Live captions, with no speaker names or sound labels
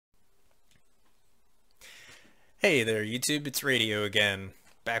Hey there YouTube, it's Radio again,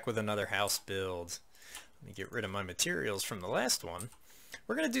 back with another house build. Let me get rid of my materials from the last one.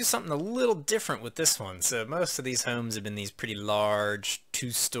 We're going to do something a little different with this one. So most of these homes have been these pretty large,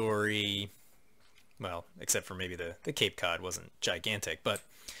 two-story, well, except for maybe the Cape Cod wasn't gigantic, but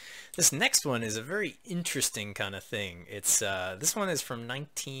this next one is a very interesting kind of thing. It's this one is from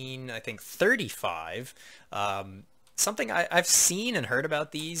 1935. Something I've seen and heard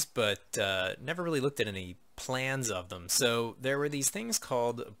about these, but never really looked at any plans of them. So there were these things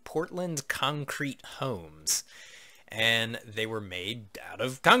called Portland concrete homes, and they were made out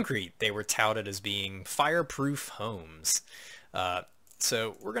of concrete. They were touted as being fireproof homes.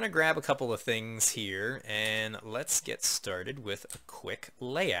 So we're going to grab a couple of things here and let's get started with a quick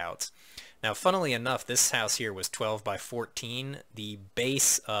layout. Now, funnily enough, this house here was 12 by 14. The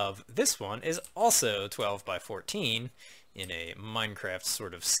base of this one is also 12 by 14 in a Minecraft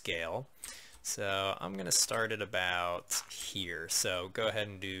sort of scale. So I'm going to start it about here. So go ahead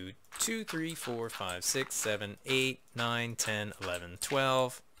and do 2, 3, 4, 5, 6, 7, 8, 9, 10, 11,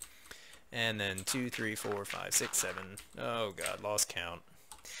 12. And then 2, 3, 4, 5, 6, 7. Oh god, lost count.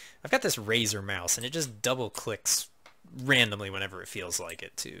 I've got this Razer mouse and it just double clicks randomly whenever it feels like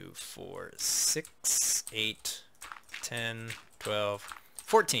it. 2, 4, 6, 8, 10, 12,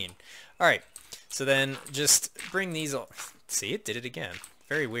 14. Alright, so then just bring these all... See, it did it again.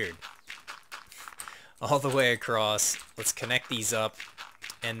 Very weird. All the way across. Let's connect these up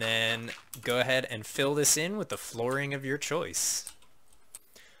and then go ahead and fill this in with the flooring of your choice.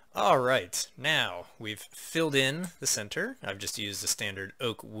 Alright, now we've filled in the center. I've just used a standard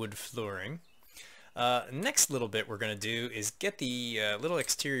oak wood flooring. Next little bit we're going to do is get the little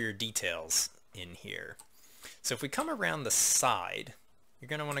exterior details in here. So if we come around the side, you're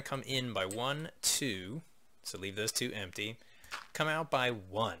going to want to come in by 1, 2, so leave those 2 empty. Come out by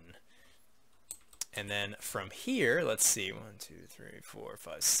 1. And then from here, let's see, 1, 2, 3, 4,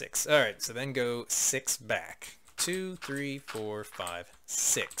 5, 6. Alright, so then go 6 back. 2, 3, 4, 5,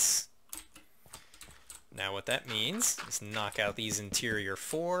 6. Now what that means is knock out these interior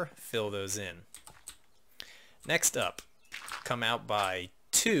 4, fill those in. Next up, come out by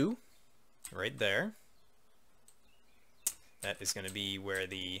 2, right there. That is going to be where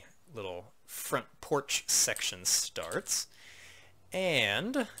the little front porch section starts.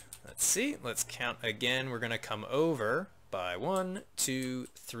 And, let's see, let's count again. We're going to come over by 1, 2,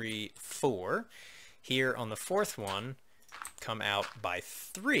 3, 4. Here on the 4th one, come out by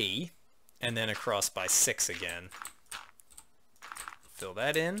 3, and then across by 6 again. Fill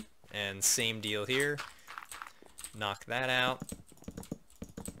that in, and same deal here. Knock that out.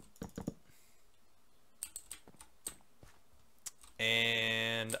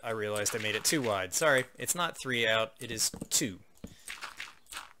 And I realized I made it too wide. Sorry, it's not 3 out, it is 2.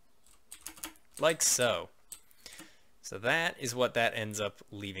 Like so. So that is what that ends up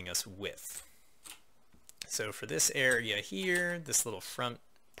leaving us with. So for this area here, this little front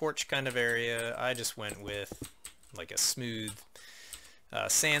porch kind of area, I just went with like a smooth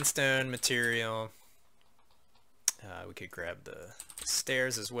sandstone material. We could grab the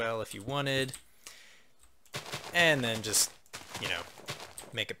stairs as well if you wanted. And then just, you know,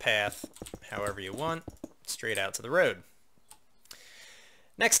 make a path however you want, straight out to the road.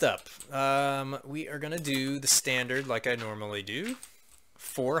 Next up, we are going to do the standard like I normally do,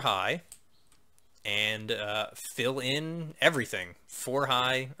 4 high. And fill in everything 4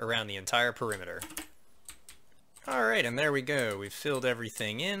 high around the entire perimeter. Alright, and there we go. We've filled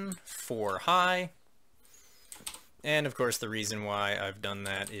everything in 4 high. And of course the reason why I've done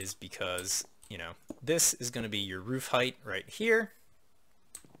that is because, you know, this is going to be your roof height right here.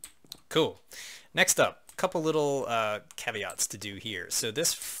 Cool. Next up, a couple little caveats to do here. So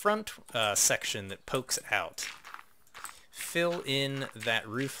this front section that pokes out, fill in that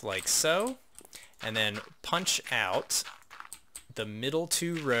roof like so. And then punch out the middle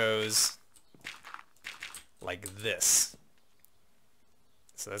 2 rows like this.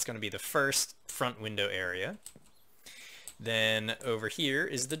 So that's going to be the first front window area. Then over here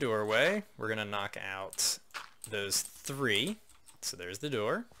is the doorway. We're going to knock out those 3. So there's the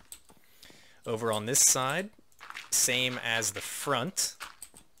door. Over on this side, same as the front,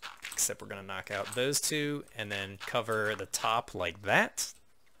 except we're going to knock out those 2 and then cover the top like that.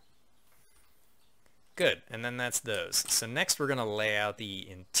 Good, and then that's those. So next we're going to lay out the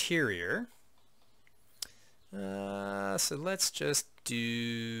interior. So let's just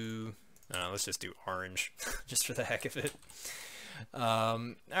do orange, just for the heck of it.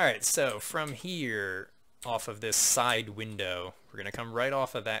 Alright, so from here, off of this side window, we're going to come right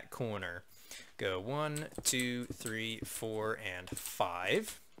off of that corner. Go 1, 2, 3, 4, and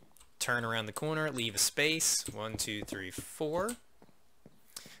 5. turn around the corner, leave a space, 1, 2, 3, 4.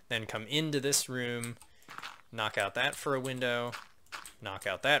 Then come into this room, knock out that for a window, knock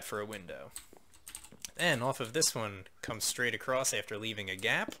out that for a window. Then off of this one, come straight across after leaving a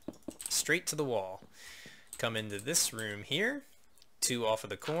gap, straight to the wall. Come into this room here, 2 off of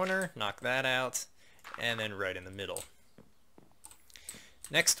the corner, knock that out, and then right in the middle.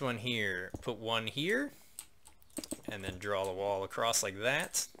 Next one here, put 1 here, and then draw the wall across like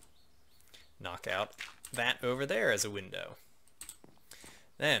that. Knock out that over there as a window.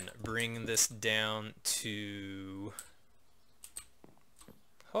 Then bring this down to...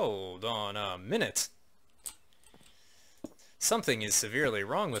 Hold on a minute. Something is severely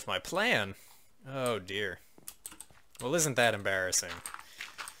wrong with my plan. Oh dear. Well, isn't that embarrassing?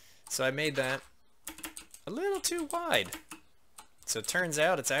 So I made that a little too wide. So it turns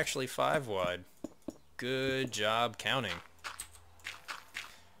out it's actually 5 wide. Good job counting.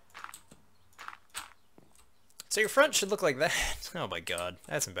 So your front should look like that. Oh my god,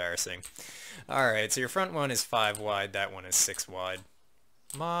 that's embarrassing. Alright, so your front one is 5 wide, that one is 6 wide.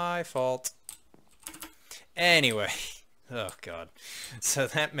 My fault. Anyway, oh god. So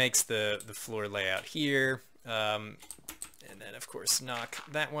that makes the floor layout here. And then of course knock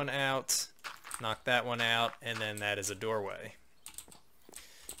that one out, knock that one out, and then that is a doorway.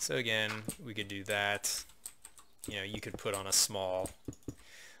 So again, we could do that. You know, you could put on a small,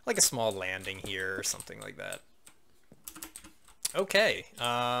 like a small landing here or something like that. Okay,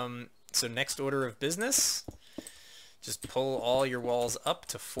 so next order of business, just pull all your walls up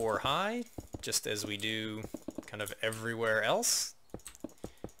to 4 high, just as we do kind of everywhere else.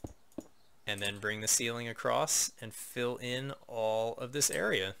 And then bring the ceiling across and fill in all of this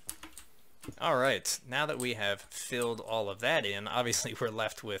area. Alright, now that we have filled all of that in, obviously we're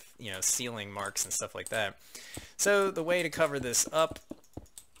left with, you know, ceiling marks and stuff like that. So the way to cover this up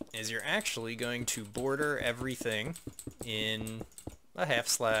is you're actually going to border everything in a half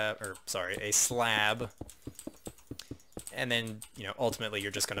slab, or sorry, a slab, and then, you know, ultimately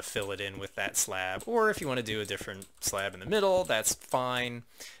you're just going to fill it in with that slab, or if you want to do a different slab in the middle, that's fine.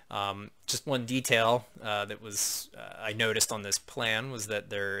 Just one detail that was I noticed on this plan was that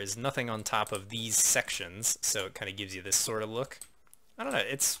there is nothing on top of these sections, so it kind of gives you this sort of look. I don't know,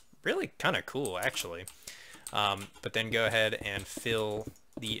 it's really kind of cool actually. But then go ahead and fill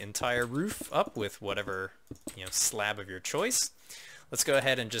the entire roof up with whatever, you know, slab of your choice. Let's go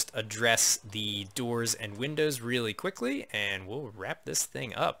ahead and just address the doors and windows really quickly, and we'll wrap this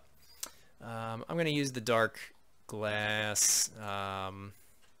thing up. I'm going to use the dark glass.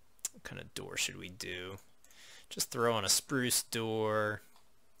 What kind of door should we do? Just throw on a spruce door.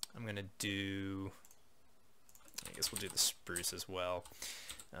 I'm going to do... I guess we'll do the spruce as well.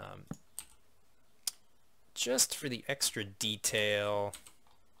 Just for the extra detail,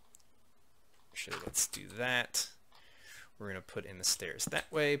 actually let's do that. We're going to put in the stairs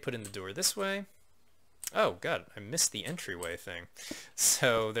that way, put in the door this way. Oh god, I missed the entryway thing.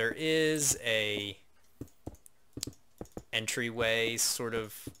 So there is a entryway sort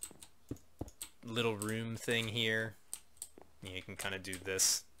of little room thing here. You can kind of do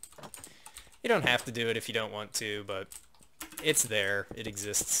this. You don't have to do it if you don't want to, but it's there, it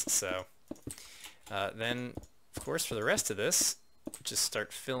exists, so. Then, of course, for the rest of this, just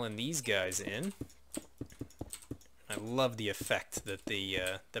start filling these guys in. I love the effect that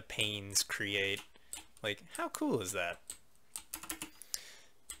the panes create. Like, how cool is that?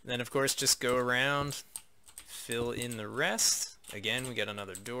 Then, of course, just go around, fill in the rest. Again, we got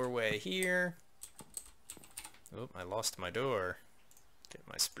another doorway here. Oh, I lost my door. Get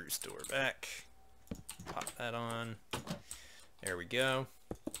my spruce door back. Pop that on. There we go.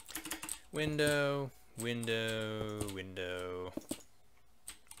 Window, window, window.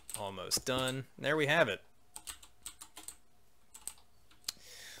 Almost done. There we have it.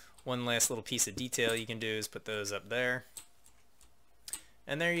 One last little piece of detail you can do is put those up there.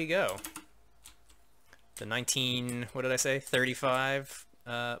 And there you go. The 35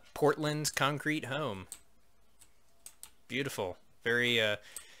 Portland concrete home. Beautiful. Very,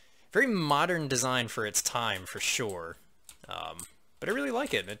 very modern design for its time, for sure. But I really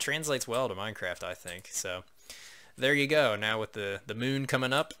like it. It translates well to Minecraft, I think. So there you go. Now with the moon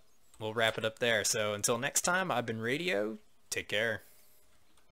coming up, we'll wrap it up there. So until next time, I've been Radio. Take care.